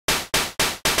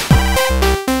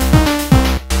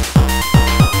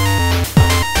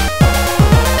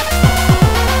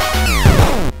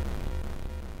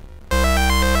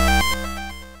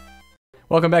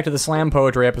Welcome back to the slam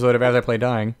poetry episode of As I Play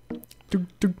Dying.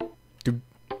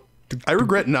 I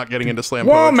regret not getting into slam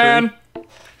Whoa, poetry. man!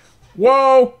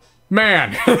 Whoa,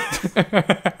 man!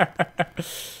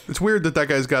 It's weird that that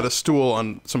guy's got a stool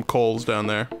on some coals down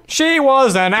there. She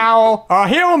was an owl, a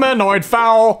humanoid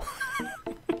fowl.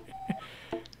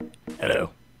 Hello.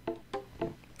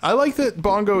 I like that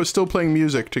Bongo is still playing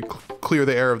music to clear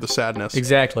the air of the sadness.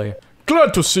 Exactly.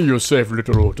 Glad to see you safe,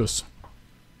 little Otis.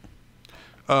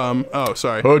 Oh,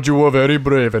 sorry. Heard you were very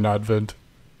brave in Advent.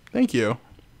 Thank you.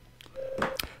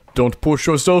 Don't push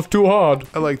yourself too hard.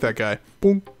 I like that guy.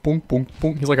 Boom, boom, boom,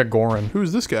 boom. He's like a Goron.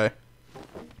 Who's this guy?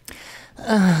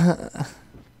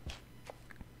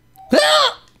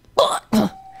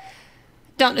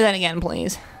 Don't do that again,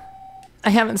 please. I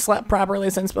haven't slept properly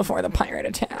since before the pirate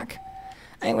attack.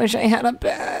 I wish I had a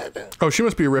bed. Oh, she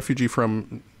must be a refugee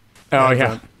from... Oh,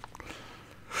 Advent.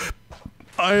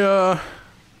 yeah.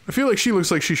 I feel like she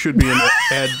looks like she should be in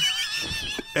Ed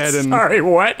and... Sorry,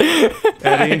 what?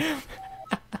 Eddie.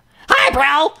 Hi,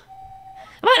 bro!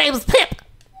 My name's Pip.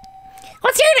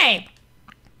 What's your name?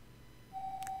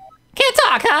 Can't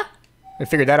talk, huh? I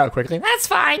figured that out quickly. That's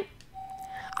fine.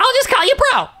 I'll just call you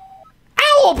bro.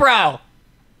 Owl bro.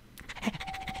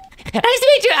 Nice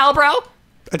to meet you, Owl bro.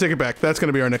 I take it back. That's going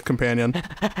to be our next companion.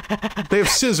 They have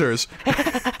scissors.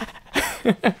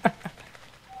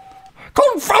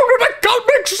 Confounded, I can't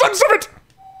make sense of it!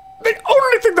 The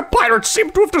only thing the pirates seem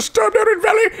to have disturbed Erin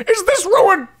Valley is this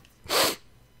ruin!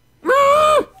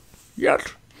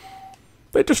 Yet,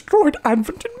 they destroyed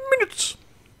Advent in minutes.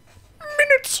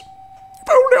 Minutes! If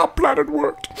only our plan had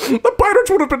worked, the pirates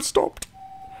would have been stopped.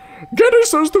 Geddy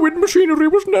says the wind machinery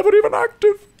was never even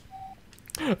active.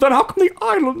 Then how come the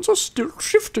islands are still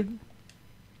shifting?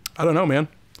 I don't know, man.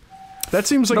 That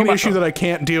seems like an issue that I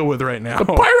can't deal with right now. The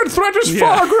pirate threat is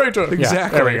far greater! Exactly. Yeah,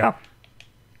 there we go.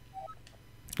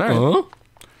 All right.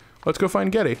 Let's go find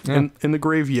Geddy in the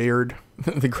graveyard.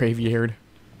 The graveyard.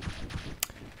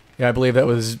 Yeah, I believe that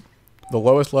was the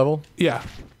lowest level. Yeah.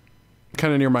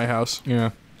 Kind of near my house. Yeah.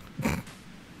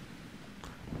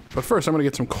 But first, I'm going to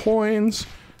get some coins.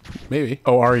 Maybe.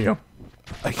 Oh, are you?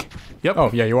 Yep. Oh,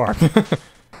 yeah, you are. Is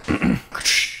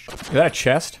that a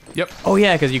chest? Yep. Oh,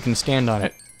 yeah, because you can stand on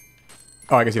it.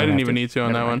 Oh, I guess you I don't didn't have even need to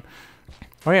on that one.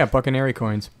 Oh, yeah, Buccanary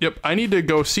coins. Yep. I need to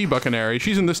go see Buccanary.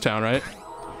 She's in this town, right?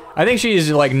 I think she's,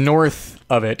 like, north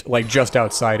of it, like, just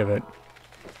outside of it.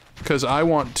 Because I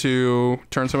want to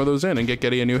turn some of those in and get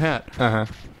Geddy a new hat. Uh-huh.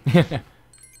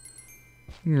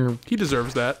 He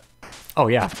deserves that. Oh,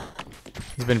 yeah.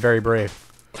 He's been very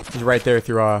brave. He's right there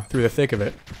through the thick of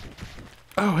it.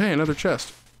 Oh, hey, another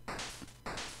chest.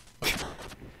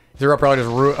 These are probably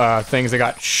just things that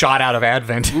got shot out of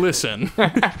Advent. Listen.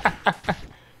 My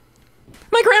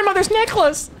grandmother's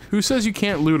necklace. Who says you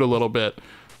can't loot a little bit?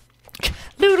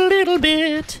 Loot a little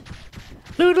bit.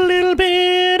 Loot a little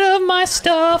bit of my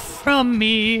stuff from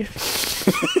me.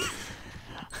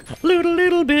 Loot a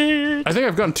little bit. I think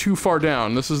I've gone too far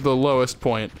down. This is the lowest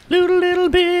point. Loot a little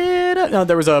bit. No,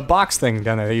 there was a box thing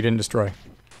down there that you didn't destroy.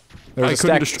 There was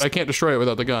I can't destroy it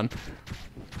without the gun.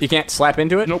 You can't slap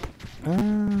into it? Nope.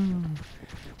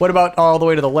 What about all the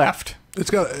way to the left? It's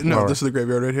got... No, Lower. this is the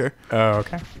graveyard right here. Oh,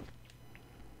 okay.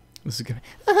 This is good.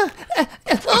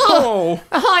 Oh!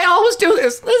 I always do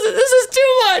this. This is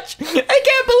too much. I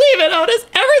can't believe it, Otis.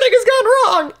 Everything has gone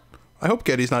wrong. I hope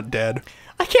Geddy's not dead.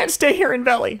 I can't stay here in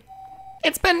Valley.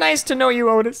 It's been nice to know you,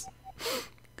 Otis.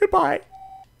 Goodbye.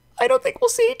 I don't think we'll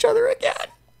see each other again.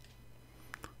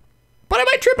 But I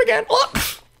might trip again.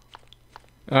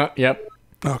 Yep.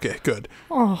 Okay, good.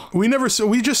 Oh. We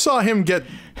just saw him get...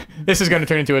 This is going to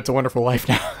turn into It's a Wonderful Life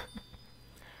now.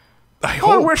 I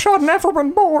hope. wish I'd never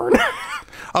been born.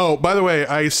 Oh, by the way,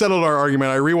 I settled our argument.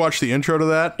 I rewatched the intro to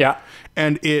that. Yeah.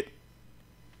 And it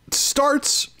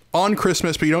starts on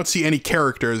Christmas, but you don't see any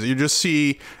characters. You just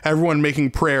see everyone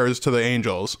making prayers to the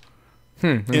angels.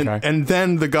 Okay. And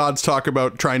then the gods talk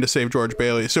about trying to save George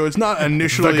Bailey. So it's not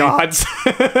initially... The gods.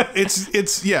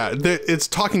 It's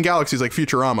talking galaxies like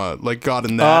Futurama, like God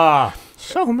in that. Ah.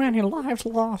 So many lives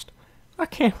lost. I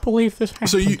can't believe this happened.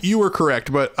 So you were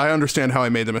correct, but I understand how I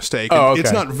made the mistake. Oh, okay.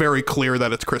 It's not very clear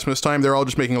that it's Christmas time. They're all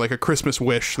just making like a Christmas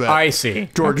wish that I see.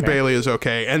 George Okay. Bailey is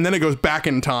okay. And then it goes back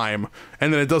in time,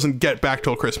 and then it doesn't get back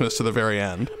till Christmas to the very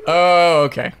end. Oh,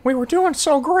 okay. We were doing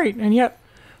so great, and yet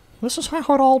this is how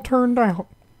it all turned out.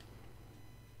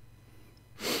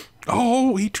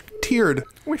 Oh, he teared.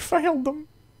 We failed them.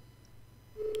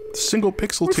 Single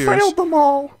pixel We tears. failed them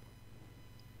all.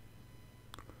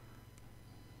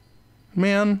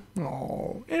 Man,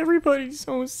 Oh, everybody's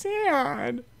so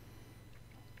sad.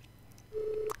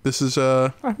 this is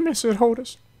I miss it,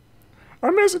 Otis. I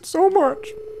miss it so much.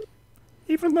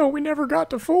 even though we never got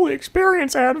to fully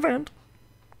experience Advent.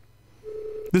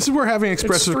 This is where having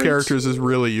expressive streets. characters is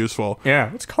really useful.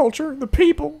 Yeah, it's culture, the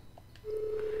people.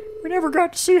 We never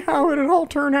got to see how it'd all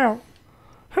turn out.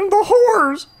 And the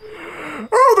whores!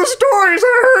 Oh, the stories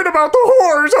I heard about the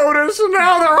whores, Otis, and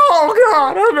now they're all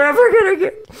gone. I'm never gonna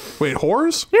get... Wait,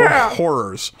 whores? Yeah. Or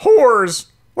horrors? Whores.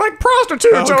 Like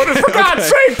prostitutes, Okay, Otis, for God's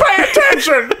sake, pay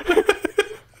attention!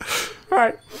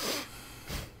 Alright.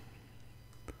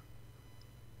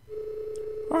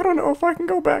 I don't know if I can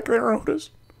go back there, Otis.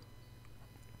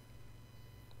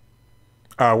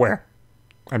 Where?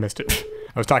 I missed it.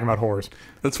 I was talking about whores.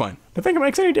 That's fine. Do you think it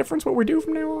makes any difference what we do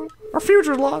from now on? Our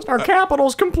future's lost. Our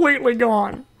capital's completely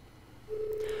gone.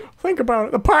 Think about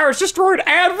it. The pirates destroyed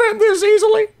Advent this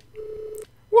easily?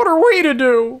 What are we to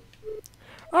do?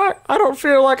 I don't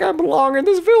feel like I belong in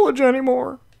this village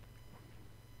anymore.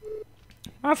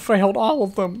 I failed all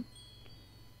of them.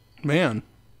 Man.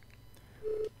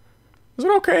 Is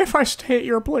it okay if I stay at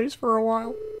your place for a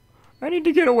while? I need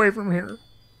to get away from here.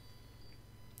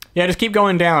 Yeah, just keep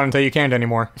going down until you can't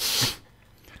anymore.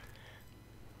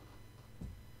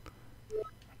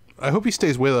 I hope he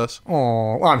stays with us.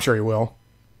 Oh, well, I'm sure he will.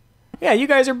 Yeah, you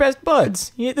guys are best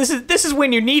buds. This is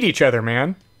when you need each other,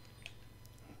 man.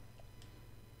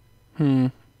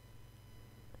 This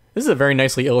is a very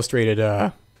nicely illustrated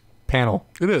panel.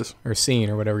 It is. Or scene,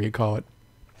 or whatever you call it.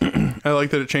 I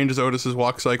like that it changes Otis's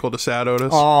walk cycle to sad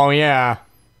Otis. Oh, yeah.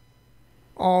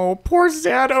 Oh, poor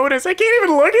sad Otis. I can't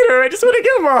even look at her. I just want to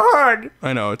give him a hug.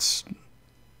 I know, it's...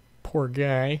 Poor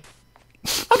guy.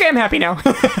 Okay, I'm happy now.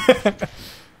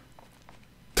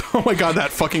 Oh my god,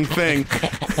 that fucking thing.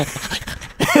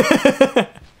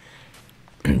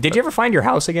 Did you ever find your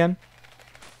house again?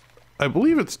 I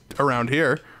believe it's around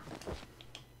here.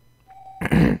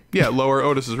 Yeah, Lower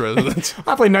Otis's residence.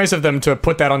 Awfully nice of them to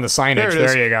put that on the signage. There it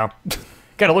is. There you go.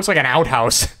 God, it looks like an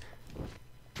outhouse.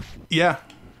 Yeah.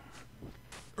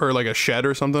 Or like a shed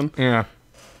or something. Yeah.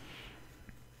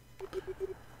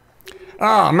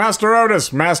 Ah, Master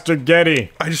Otis, Master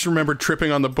Getty. I just remember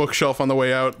tripping on the bookshelf on the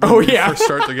way out. Oh, when we yeah. first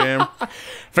start the game.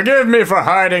 Forgive me for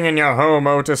hiding in your home,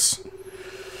 Otis.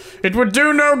 It would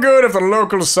do no good if the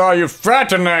locals saw you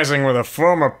fraternizing with a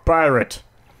former pirate.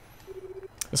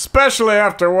 Especially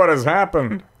after what has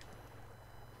happened.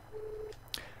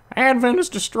 Advent is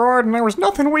destroyed and there was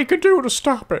nothing we could do to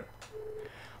stop it.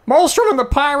 Molstrom and the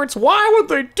pirates, why would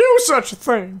they do such a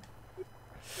thing?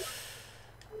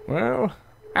 Well,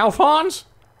 Alphonse,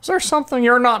 is there something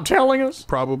you're not telling us?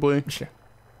 Probably.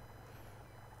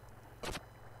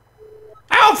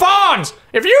 Alphonse!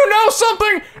 If you know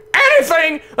something,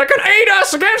 anything that can aid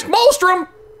us against Molstrom,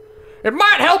 it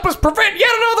might help us prevent yet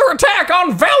another attack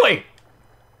on Valley!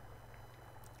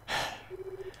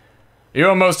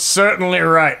 You're most certainly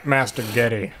right, Master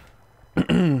Getty.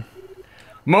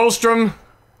 Molstrom,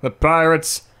 the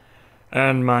pirates,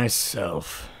 and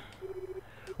myself.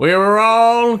 We were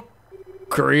all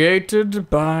created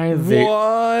by the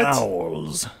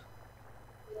owls.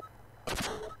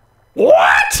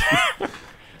 What?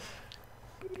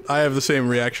 I have the same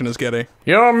reaction as Getty.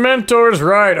 Your mentor's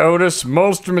right, Otis.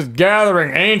 Molstrom is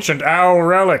gathering ancient owl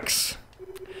relics.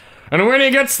 And when he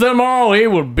gets them all, he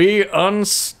will be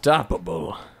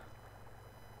unstoppable.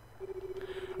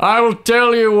 I will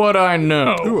tell you what I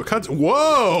know. Ooh, it cuts.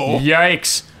 Whoa!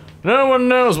 Yikes. No one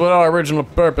knows what our original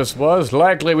purpose was.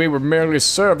 Likely we were merely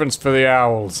servants for the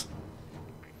owls.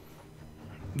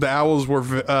 The owls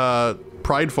were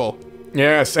prideful.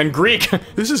 Yes, and Greek.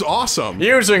 This is awesome.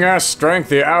 Using our strength,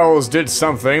 the owls did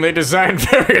something. They designed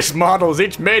various models,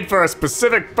 each made for a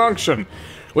specific function.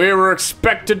 We were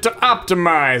expected to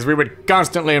optimize. We would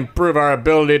constantly improve our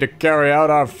ability to carry out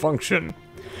our function.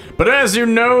 But as you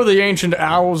know, the ancient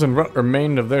owls and what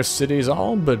remained of their cities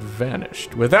all but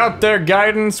vanished. Without their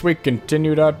guidance, we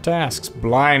continued our tasks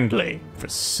blindly for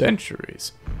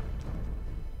centuries.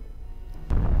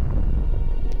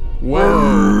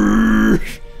 Whoa.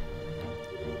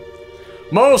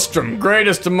 Molstrom,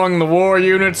 greatest among the war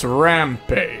units,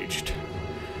 rampaged.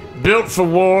 Built for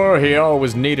war, he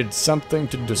always needed something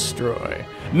to destroy.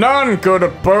 None could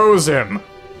oppose him.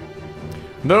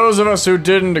 Those of us who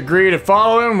didn't agree to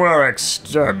follow him were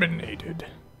exterminated.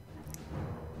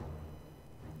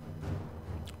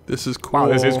 This is cool.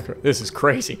 Wow, this is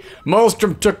crazy.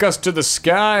 Molstrom took us to the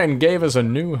sky and gave us a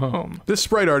new home. This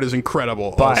sprite art is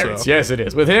incredible. Pirates, also. yes it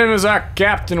is. With him as our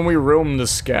captain, we roamed the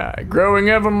sky, growing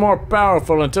ever more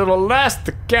powerful until at last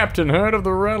the captain heard of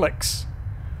the relics.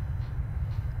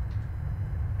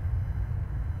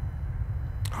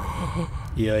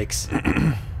 Yikes.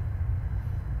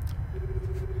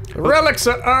 Relics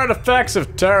are artifacts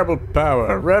of terrible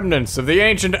power, remnants of the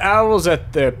ancient owls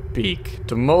at their peak.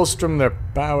 To Molstrom, their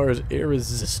power is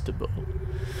irresistible.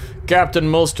 Captain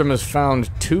Molstrom has found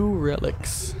 2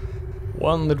 relics.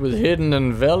 One that was hidden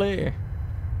in Veli,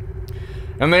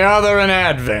 and the other in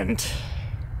Advent.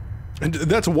 And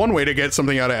that's one way to get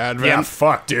something out of Advent. Yeah,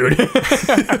 fuck, dude.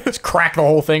 Just crack the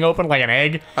whole thing open like an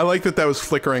egg. I like that was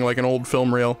flickering like an old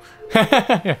film reel.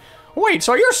 Wait,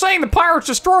 so you're saying the pirates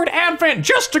destroyed Advent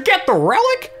just to get the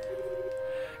relic?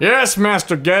 Yes,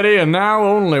 Master Getty, and now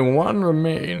only one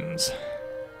remains.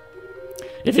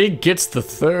 If he gets the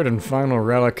 3rd and final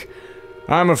relic,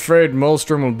 I'm afraid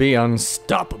Molstrom will be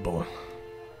unstoppable.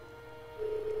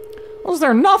 Was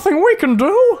there nothing we can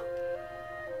do?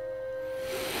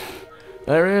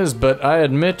 There is, but I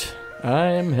admit I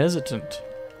am hesitant.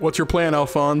 What's your plan,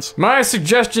 Alphonse? My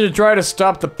suggestion to try to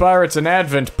stop the pirates in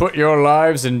Advent put your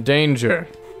lives in danger.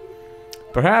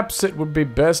 Perhaps it would be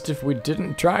best if we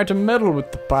didn't try to meddle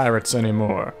with the pirates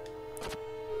anymore.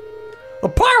 The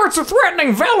pirates are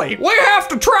threatening Veli! We have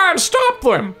to try and stop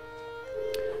them!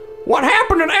 What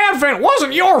happened in Advent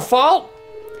wasn't your fault!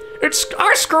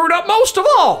 I screwed up most of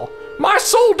all! My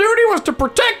sole duty was to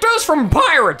protect us from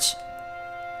pirates!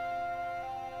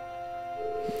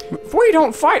 If we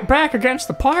don't fight back against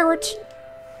the pirates,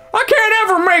 I can't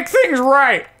ever make things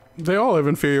right! They all have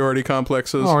inferiority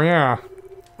complexes. Oh, yeah.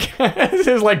 This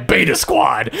is like Beta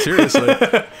Squad. Seriously.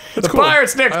 The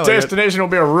pirates' next destination will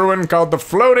be a ruin called the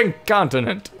Floating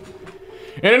Continent.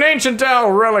 In an ancient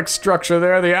owl relic structure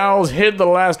there, the owls hid the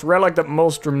last relic that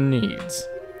Molstrom needs.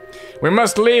 We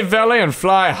must leave Veli and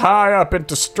fly high up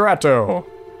into Strato.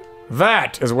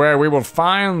 That is where we will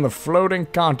find the Floating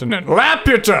Continent.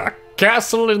 Laputa!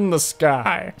 Castle in the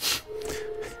Sky. It's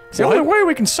the only way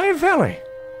we can save Veli.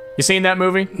 You seen that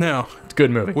movie? No. It's a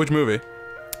good movie. Which movie?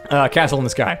 Castle in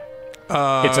the Sky.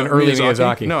 It's an early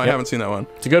Miyazaki. No, I haven't seen that one.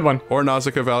 It's a good one. Or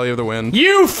Nausicaa Valley of the Wind.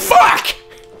 You fuck!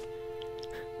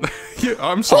 Yeah,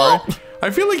 I'm sorry. I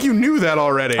feel like you knew that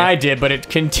already. I did, but it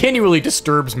continually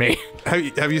disturbs me.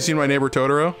 Have you seen My Neighbor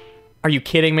Totoro? Are you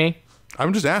kidding me?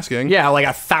 I'm just asking. Yeah, like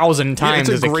 1,000 times it's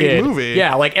a as a great kid. movie.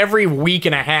 Yeah, like every week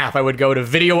and a half I would go to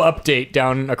Video Update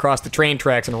down across the train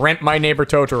tracks and rent My Neighbor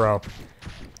Totoro.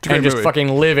 And just fucking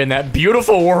live in that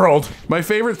beautiful world. My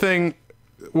favorite thing,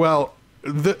 well,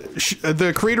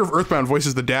 the creator of Earthbound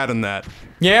voices the dad in that.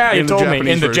 Yeah, you told me in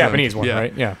the version. Japanese one,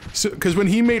 right? Yeah. Because when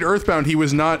he made Earthbound,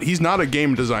 he's not a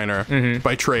game designer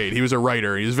by trade. He was a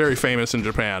writer. He was very famous in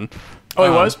Japan. Oh, he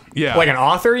was? Yeah. Like an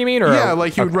author, you mean? Or yeah,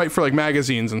 like he would write for like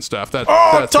magazines and stuff. That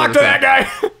talk to that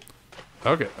guy!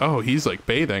 Okay. Oh, he's like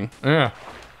bathing. Yeah.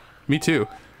 Me too.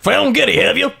 Found Getty,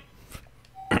 have you?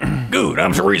 Good,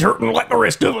 I'm sure he's hurting like the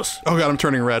rest of us. Oh god, I'm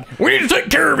turning red. We need to take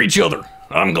care of each other.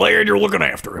 I'm glad you're looking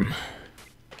after him.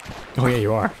 Oh yeah,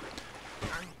 you are.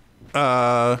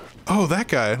 Oh, that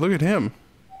guy. Look at him.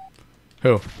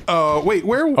 Who? Wait,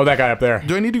 where? Oh, that guy up there.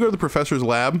 Do I need to go to the professor's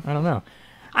lab? I don't know.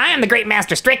 I am the great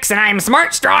Master Strix, and I am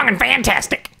smart, strong, and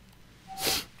fantastic.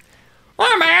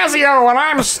 I'm Azio, and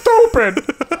I'm stupid.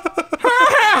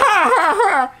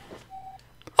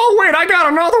 Oh wait, I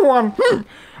got another one.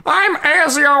 I'm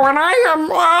Azio, and I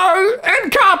am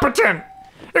incompetent.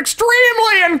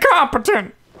 Extremely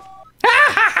incompetent.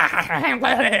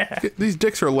 These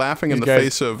dicks are laughing in the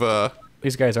face of,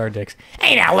 These guys are dicks.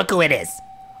 Hey now, look who it is.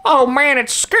 Oh man,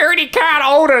 it's Scaredy Cat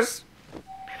Otis.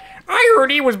 I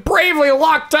heard he was bravely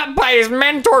locked up by his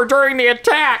mentor during the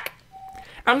attack,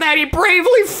 and that he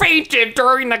bravely fainted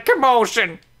during the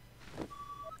commotion.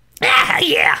 Ah,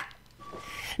 yeah.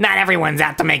 Not everyone's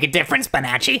out to make a difference,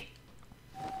 Bonacci.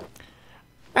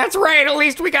 That's right, at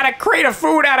least we got a crate of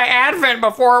food out of Advent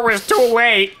before it was too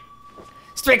late.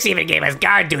 Strix even gave us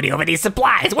guard duty over these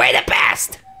supplies. We're the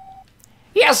best.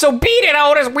 Yeah, so beat it,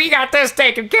 Otis. We got this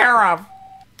taken care of.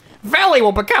 Veli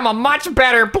will become a much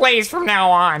better place from now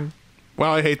on.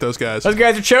 wow, I hate those guys. Those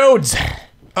guys are chodes.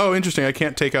 Oh, interesting. I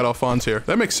can't take out Alphonse here.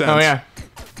 That makes sense. Oh, yeah.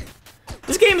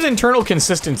 This game's internal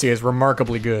consistency is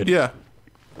remarkably good. Yeah.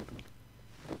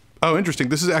 Oh, interesting.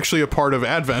 This is actually a part of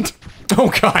Advent.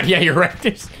 Oh, God. Yeah, you're right.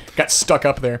 It got stuck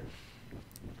up there.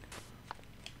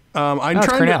 I'm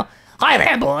trying to... Hi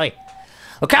there, boy.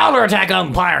 The counterattack on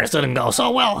the pirates didn't go so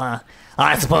well, huh?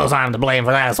 I suppose I'm to blame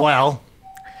for that as well.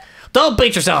 Don't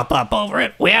beat yourself up over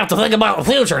it. We have to think about the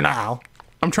future now.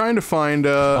 I'm trying to find,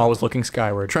 Always looking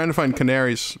skyward. trying to find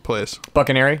Canary's place.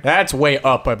 Buccaneering? That's way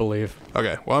up, I believe.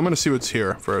 Okay, well, I'm gonna see what's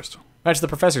here first. That's the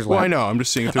professor's lab. Well, I know. I'm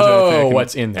just seeing if there's anything I can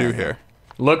what's in there? do here.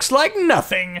 Looks like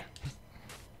nothing.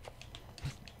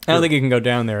 I don't think you can go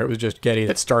down there. It was just Getty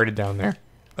that started down there.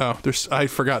 Oh, I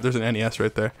forgot there's an NES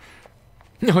right there.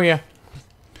 Oh, yeah.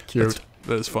 Cute.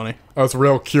 That is funny. That's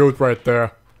real cute right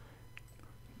there.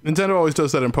 Nintendo always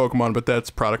does that in Pokemon, but that's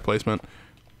product placement.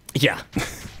 Yeah.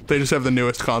 They just have the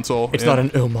newest console. It's not an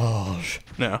homage.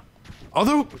 No.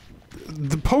 Although,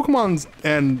 the Pokemon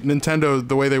and Nintendo,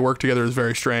 the way they work together is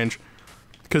very strange.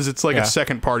 Because it's like a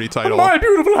second-party title. My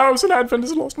beautiful house in Advent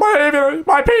is lost.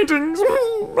 My paintings.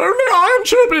 Only I and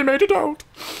Chirpy made it out.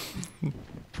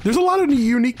 There's a lot of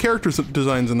unique character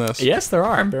designs in this. Yes, there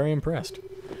are. I'm very impressed.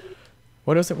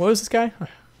 What is it? What is this guy?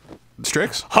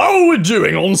 Strix? How are we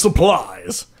doing on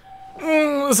supplies?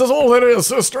 This is all there is,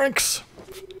 Sir Strix.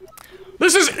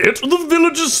 This is it. The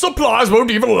village's supplies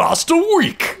won't even last a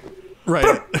week. Right.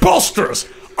 Preposterous.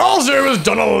 Ozzy has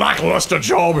done a lackluster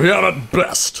job here at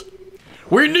best.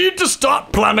 We need to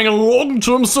start planning a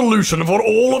long-term solution for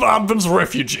all of Advent's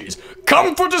refugees.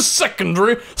 Comfort is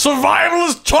secondary, survival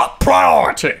is top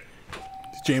priority.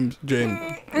 James.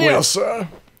 Yes, sir.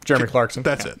 Jeremy Clarkson.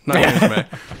 That's it. Not James May.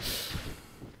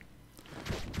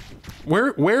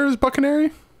 Where is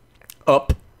Buccaneer?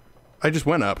 Up. I just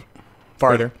went up.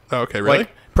 Farther. Oh, okay, really?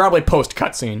 Like, probably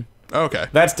post-cutscene. Okay.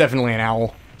 That's definitely an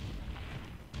owl.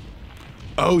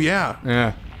 Oh, yeah.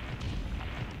 Yeah.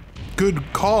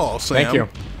 Good call, Sam. Thank you.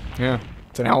 Yeah.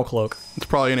 It's an owl cloak. It's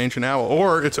probably an ancient owl.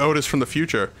 Or it's Otis from the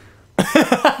future.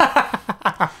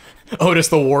 Otis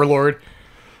the Warlord.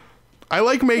 I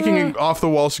like making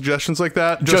off-the-wall suggestions like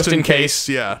that. Just in case.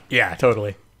 Yeah. Yeah,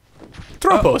 totally.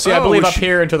 Tropos, yeah, I believe up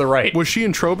here and to the right. Was she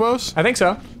in Trobos? I think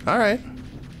so. All right.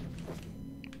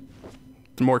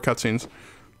 More cutscenes.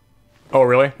 Oh,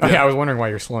 really? Yeah. I was wondering why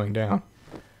you're slowing down.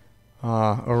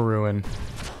 A ruin.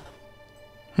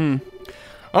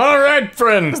 Alright,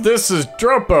 friends, this is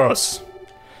Tropos.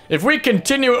 If we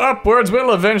continue upwards,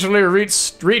 we'll eventually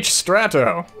reach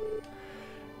Strato.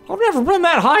 I've never been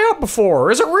that high up before.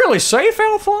 Is it really safe,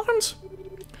 Alphonse?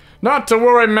 Not to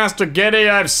worry, Master Getty.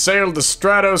 I've sailed the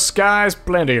Strato skies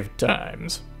plenty of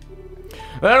times.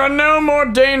 There are no more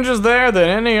dangers there than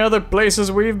any other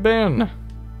places we've been.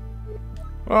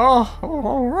 Oh,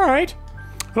 alright.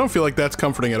 I don't feel like that's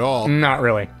comforting at all. Not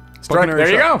really. Buccaneer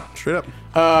There you shot. go. Straight up.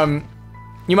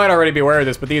 You might already be aware of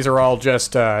this, but these are all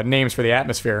just names for the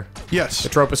atmosphere. Yes. The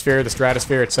troposphere, the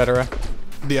stratosphere, etc.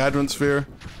 The Advent Sphere.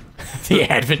 The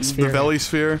Advent sphere. The Veli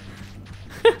Sphere.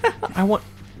 I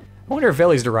wonder if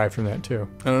Veli's derived from that too.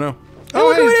 I don't know. Oh,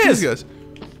 look who it is. These guys.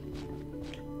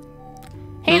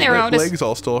 Hey there, My Otis. legs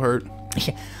all still hurt.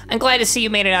 I'm glad to see you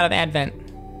made it out of Advent.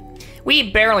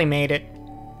 We barely made it,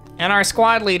 and our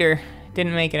squad leader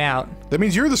didn't make it out. That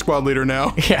means you're the squad leader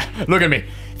now. Yeah, look at me.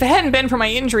 If it hadn't been for my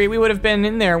injury, we would have been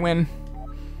in there when...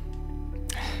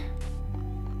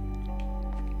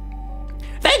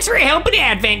 Thanks for helping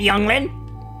Advent, youngling.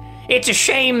 It's a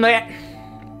shame that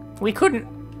we couldn't...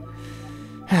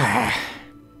 Oh,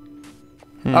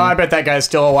 I bet that guy's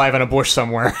still alive in a bush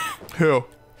somewhere. Who?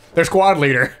 Their squad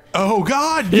leader. Oh,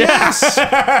 God, yes!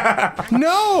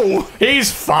 No!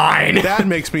 He's fine. That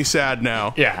makes me sad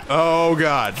now. Yeah. Oh,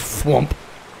 God. Thwump.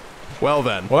 Well,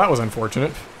 then. Well, that was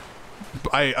unfortunate.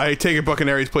 I take it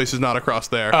Buccaneer's place is not across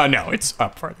there. No, it's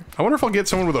up farther. I wonder if I'll get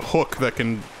someone with a hook that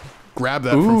can grab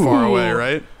that from far away,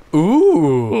 right?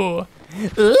 Ooh.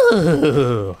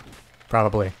 Ooh.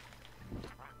 Probably.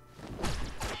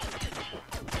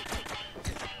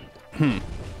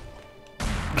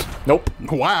 Nope.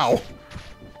 Wow.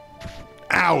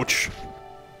 Ouch.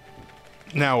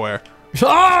 Now where?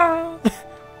 Ah!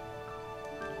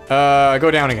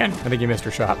 Go down again. I think you missed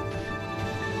your shot.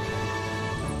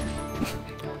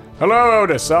 Hello,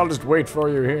 Otis. I'll just wait for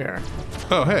you here.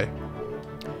 Oh, hey.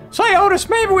 Say, Otis,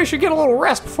 maybe we should get a little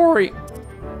rest before we...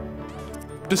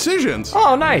 Decisions.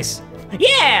 Oh, nice.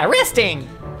 Yeah, resting!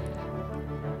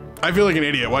 I feel like an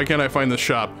idiot. Why can't I find this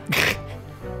shop?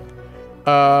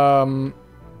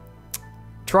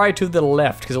 Try to the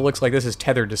left, because it looks like this is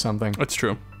tethered to something. That's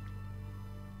true.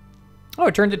 Oh,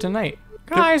 it turned it to night.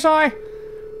 Guys, I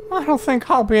don't think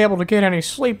I'll be able to get any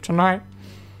sleep tonight.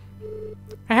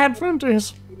 Advent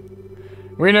is...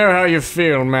 We know how you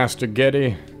feel, Master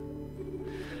Getty.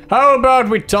 How about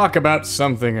we talk about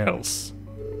something else?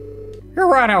 You're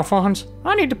right, Alphonse.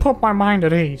 I need to put my mind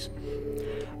at ease.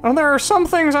 And there are some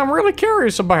things I'm really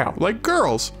curious about. Like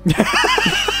girls.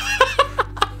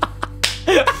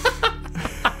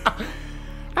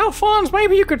 Alphonse,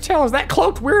 maybe you could tell us that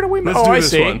cloaked weirdo we met. Let's Oh, do I this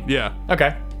see. one. Yeah.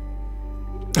 Okay.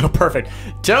 Oh, perfect.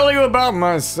 Tell you about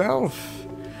myself.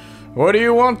 What do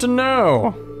you want to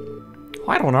know?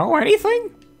 I don't know. Anything?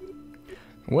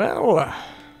 Well,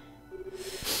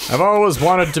 I've always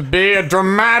wanted to be a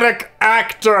dramatic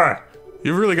actor.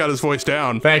 You've really got his voice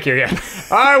down. Thank you, yeah.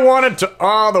 I wanted to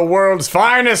awe the world's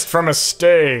finest from a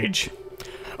stage.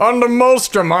 Under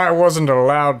Molstrom, I wasn't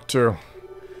allowed to.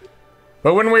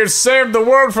 But when we've saved the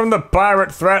world from the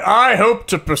pirate threat, I hope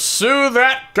to pursue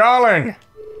that calling.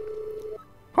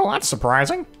 Oh, that's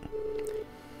surprising.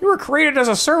 You were created as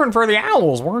a servant for the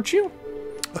owls, weren't you?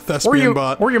 A thespian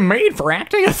bot. Were you made for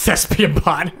acting? A thespian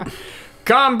bot.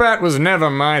 Combat was never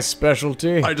my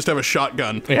specialty. I just have a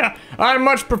shotgun. Yeah, I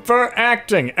much prefer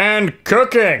acting and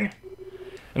cooking.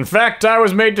 In fact, I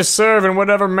was made to serve in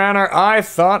whatever manner I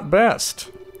thought best.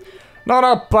 Not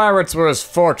all pirates were as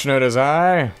fortunate as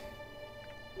I.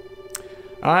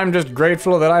 I'm just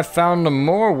grateful that I found a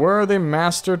more worthy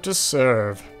master to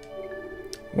serve.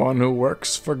 One who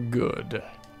works for good.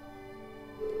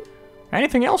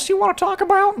 Anything else you want to talk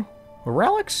about?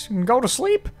 Relics and go to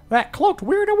sleep? That cloaked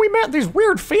weirdo we met? These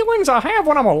weird feelings I have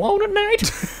when I'm alone at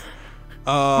night?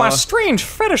 My strange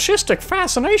fetishistic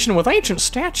fascination with ancient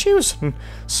statues and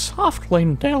softly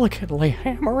and delicately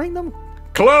hammering them?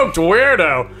 Cloaked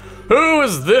weirdo? Who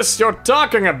is this you're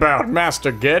talking about,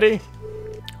 Master Getty?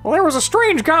 Well, there was a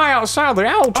strange guy outside the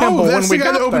Owl Temple that's when we the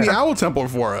guy got that opened there. the Owl Temple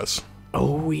for us.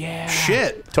 Oh, yeah.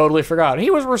 Shit. Totally forgot.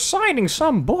 He was reciting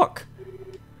some book.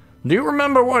 Do you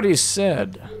remember what he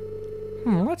said?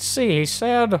 Let's see. He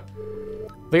said,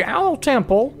 the Owl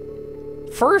Temple,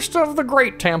 first of the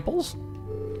great temples.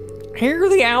 Here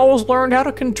the owls learned how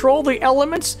to control the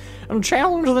elements and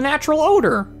challenge the natural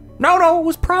order. No, it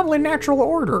was probably natural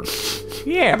order.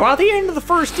 Yeah, by the end of the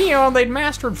first eon, they'd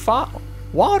mastered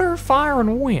water, fire,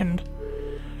 and wind.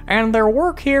 And their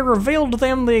work here revealed to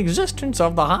them the existence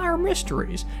of the higher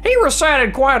mysteries. He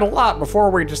recited quite a lot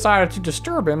before we decided to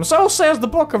disturb him, so says the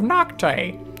Book of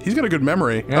Nocte. He's got a good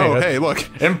memory. Yeah, oh, hey, look.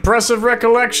 Impressive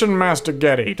recollection, Master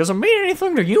Getty. Does it mean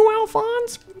anything to you,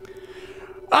 Alphonse?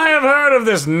 I have heard of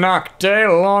this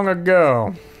Nocte long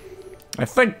ago. I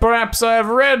think perhaps I have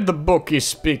read the book he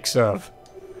speaks of.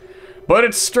 But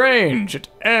it's strange, it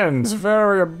ends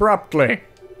very abruptly.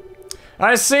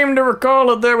 I seem to recall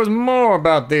that there was more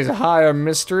about these higher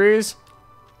mysteries.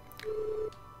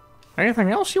 Anything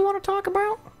else you want to talk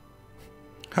about?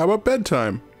 How about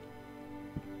bedtime?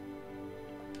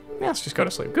 Yeah, let's just go to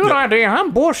sleep. Good idea,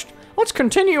 I'm bushed. Let's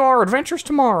continue our adventures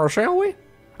tomorrow, shall we?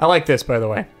 I like this, by the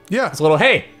way. Yeah. It's a little,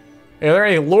 hey, are there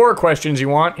any lore questions you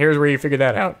want? Here's where you figure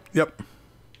that out. Yep.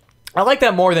 I like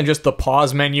that more than just the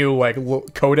pause menu, like,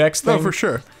 codex thing. Oh, for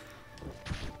sure.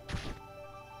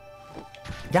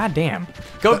 God damn.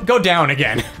 Go down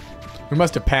again. We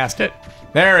must have passed it.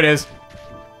 There it is.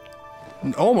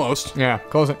 Almost. Yeah,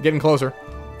 getting closer.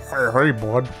 Hey,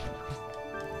 bud.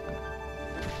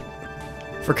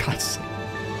 For God's sake.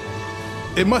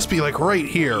 It must be like right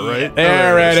here, right?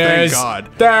 There it is. Thank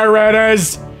God. There it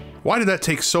is. Why did that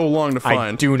take so long to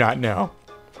find? I do not know.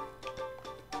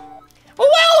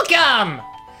 Welcome!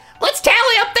 Let's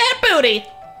tally up that booty.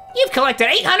 You've collected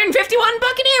 851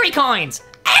 Buccaneering coins.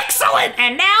 Excellent!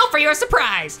 And now for your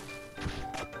surprise.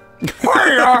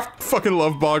 Fucking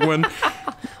love Bogwin.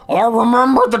 I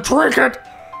remember the trinket.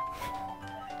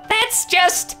 That's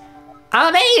just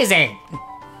amazing.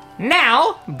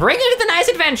 Now, bring it to the nice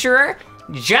adventurer,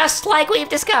 just like we've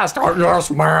discussed.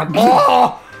 Yes, ma'am.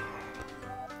 Oh,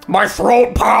 my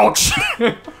throat pouch.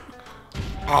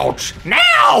 Ouch.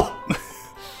 Now!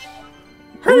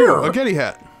 Here, a Getty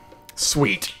hat.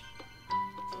 Sweet.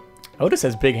 Otis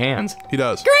has big hands. He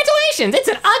does. Congratulations, it's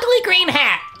an ugly green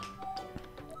hat.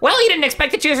 Well, you didn't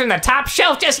expect to choose from the top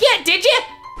shelf just yet, did you?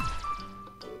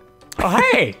 Oh,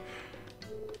 hey.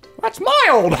 That's my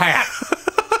old hat.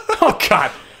 Oh,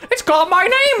 God. It's got my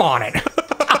name on it.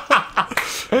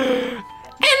 And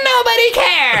nobody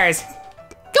cares.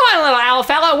 Go on, little owl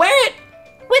fella, wear it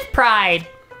with pride.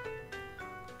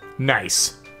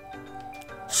 Nice.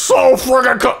 So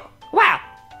friggin' cool. Wow.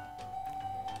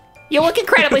 You look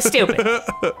incredibly stupid.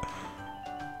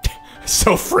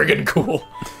 So friggin' cool.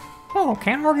 Oh,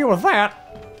 can't argue with that.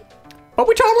 But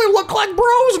we totally look like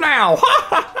bros now.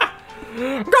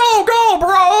 Go,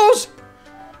 bros.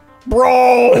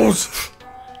 Bros.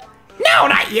 No,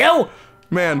 not you.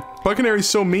 Man, Buccaneery's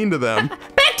so mean to them.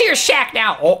 Back to your shack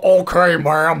now. Oh, okay,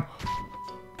 ma'am.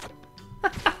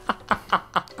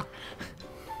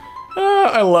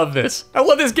 I love this. I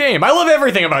love this game. I love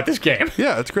everything about this game.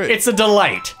 Yeah, it's great. It's a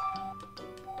delight.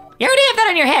 You already have that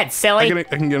on your head, silly. I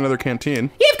can get another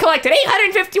canteen. You've collected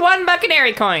 851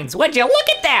 Buccaneering coins. Would you look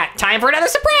at that? Time for another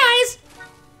surprise.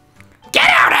 Get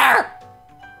out here!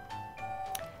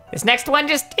 This next one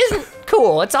just isn't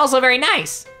cool. It's also very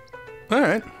nice. All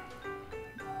right.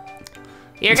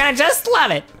 You're gonna just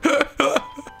love it.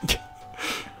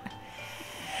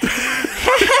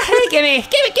 give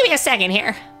me a second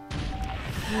here.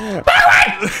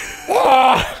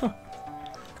 Oh,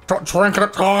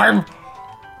 trinket time.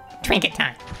 Trinket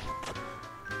time.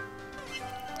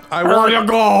 you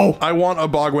go. I want a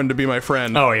Bogwin to be my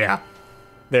friend. Oh yeah,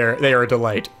 they are a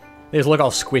delight. They just look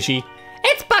all squishy.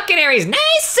 It's Buccaneer's nice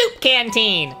soup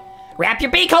canteen. Wrap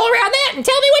your beak hole around that and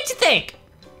tell me what you think.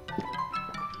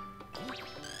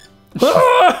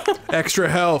 Extra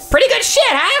health. Pretty good shit,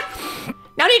 huh?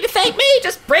 No need to thank me,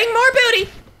 just bring more booty.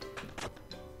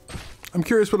 I'm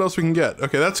curious what else we can get.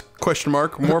 Okay, that's question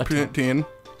mark. More protein.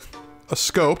 A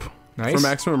scope Nice. for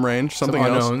maximum range. Something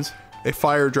Some else. unknowns. A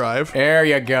fire drive There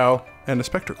you go. and a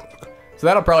spectre cloak. So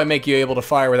that'll probably make you able to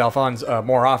fire with Alphonse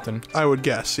more often. I would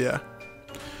guess, yeah.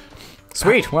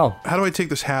 Sweet. Well, How do I take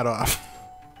this hat off?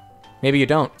 maybe you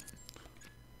don't.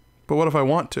 But what if I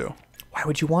want to? Why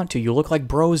would you want to? You look like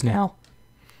bros now.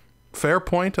 Fair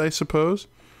point, I suppose.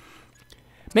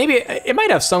 Maybe it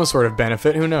might have some sort of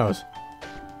benefit. Who knows?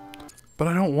 But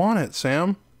I don't want it,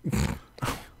 Sam.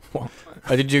 Well,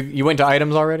 did you went to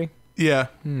items already? Yeah.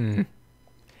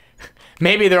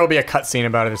 Maybe there will be a cutscene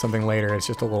about it or something later. It's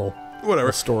just a little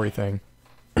Whatever. story thing.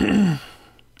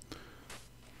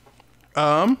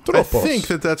 I think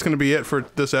that's going to be it for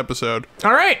this episode.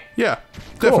 All right. Yeah,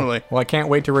 Cool. definitely. Well, I can't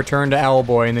wait to return to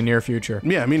Owlboy in the near future.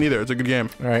 Yeah, me neither. It's a good game.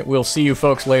 All right. We'll see you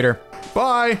folks later.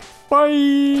 Bye.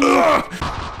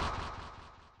 Bye.